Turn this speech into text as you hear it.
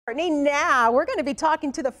Now we're going to be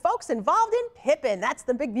talking to the folks involved in Pippin. That's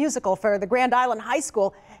the big musical for the Grand Island High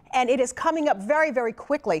School, and it is coming up very, very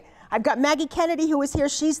quickly. I've got Maggie Kennedy, who is here.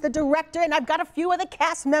 She's the director, and I've got a few of the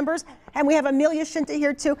cast members, and we have Amelia Shinta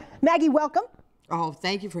here too. Maggie, welcome. Oh,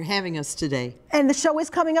 thank you for having us today. And the show is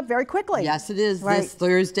coming up very quickly. Yes, it is. Right. This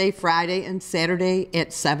Thursday, Friday, and Saturday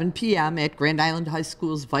at 7 p.m. at Grand Island High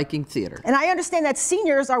School's Viking Theater. And I understand that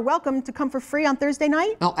seniors are welcome to come for free on Thursday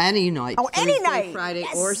night? Oh, any night. Oh, any Thursday, night. Friday,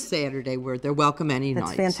 Yes. or Saturday, where they're welcome any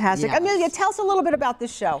night. That's fantastic. Yes. Amelia, tell us a little bit about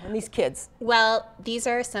this show and these kids. Well, these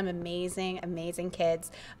are some amazing, amazing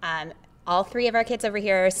kids. All three of our kids over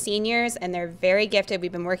here are seniors, and they're very gifted.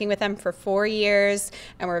 We've been working with them for 4 years,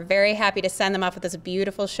 and we're very happy to send them off with this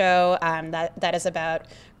beautiful show that is about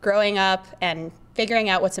growing up and figuring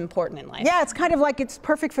out what's important in life. Yeah, it's kind of like it's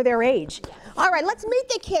perfect for their age. All right, let's meet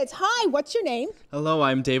the kids. Hi, what's your name? Hello,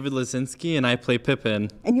 I'm David Lazinski, and I play Pippin.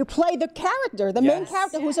 And you play the character, the main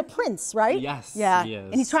character, who's a prince, right? Yes, yeah. he is.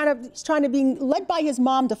 And he's trying to be led by his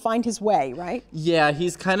mom to find his way, right? Yeah,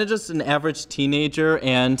 he's kind of just an average teenager,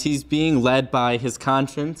 and he's being led by his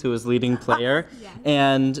conscience, who is leading player,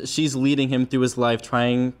 and she's leading him through his life,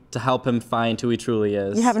 trying to help him find who he truly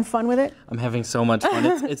is. You having fun with it? I'm having so much fun.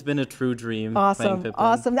 It's been a true dream playing Pippin.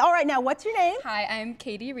 Awesome. All right, now what's your name? Hi, I'm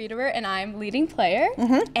Katie Riederer, and I'm leading player.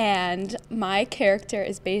 And my character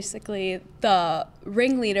is basically the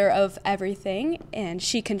ringleader of everything, and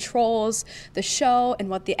she controls the show and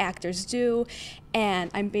what the actors do.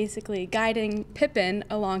 And I'm basically guiding Pippin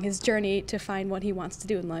along his journey to find what he wants to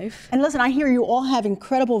do in life. And listen, I hear you all have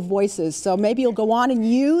incredible voices, so maybe you'll go on and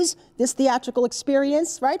use this theatrical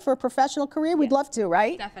experience, right, for a professional career? We'd love to,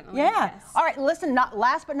 right? Definitely, Yeah. yes. All right, listen,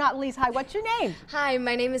 last but not least, hi, what's your name? Hi,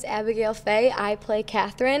 my name is Abigail Faye. I play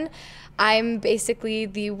Catherine. I'm basically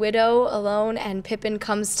the widow alone, and Pippin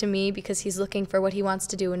comes to me because he's looking for what he wants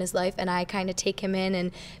to do in his life, and I kind of take him in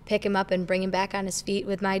and pick him up and bring him back on his feet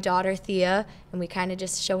with my daughter Thea, and we kind of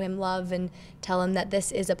just show him love and tell him that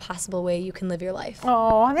this is a possible way you can live your life.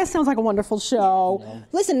 Oh, that sounds like a wonderful show. Yeah.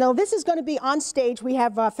 Listen, no, this is going to be on stage. We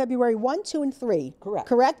have February 1, 2, and 3. Correct.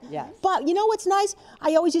 Correct? Yes. But you know what's nice?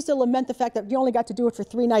 I always used to lament the fact that you only got to do it for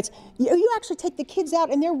 3 nights. You actually take the kids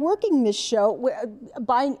out, and they're working this show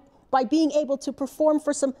by being able to perform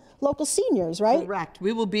for some local seniors, right? Correct.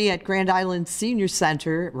 We will be at Grand Island Senior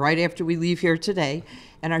Center right after we leave here today,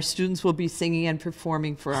 and our students will be singing and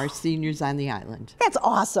performing for our seniors on the island. That's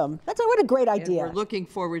awesome. What a great idea. And we're looking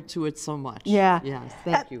forward to it so much. Yeah. Yes,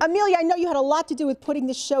 thank you. Amelia, I know you had a lot to do with putting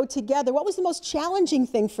this show together. What was the most challenging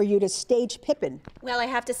thing for you to stage Pippin? Well, I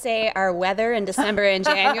have to say our weather in December and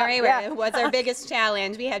January was our biggest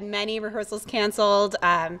challenge. We had many rehearsals canceled,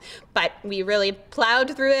 but we really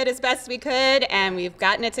plowed through it as best we could, and we've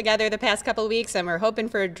gotten it together the past couple of weeks, and we're hoping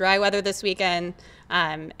for dry weather this weekend,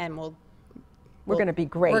 and we're going to be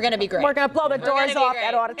great. We're going to be great. We're going to blow the doors off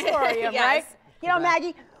that auditorium, yes. right? You know,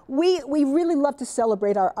 Maggie, we really love to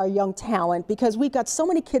celebrate our young talent because we've got so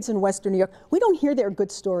many kids in Western New York. We don't hear their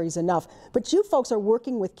good stories enough, but you folks are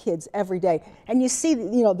working with kids every day, and you see,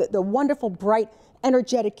 you know, the wonderful, bright,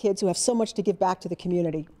 energetic kids who have so much to give back to the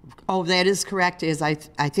community. Oh, that is correct. I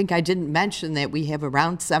think I didn't mention that we have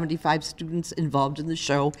around 75 students involved in the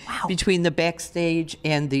show. Wow. Between the backstage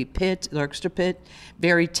and the pit, the orchestra pit.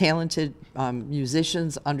 Very talented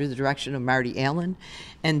musicians under the direction of Marty Allen.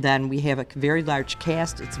 And then we have a very large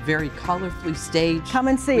cast. It's very colorfully staged. Come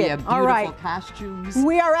and see it. We have beautiful All right. costumes.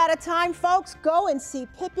 We are out of time, folks. Go and see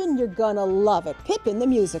Pippin. You're going to love it. Pippin, the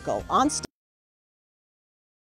musical, on stage.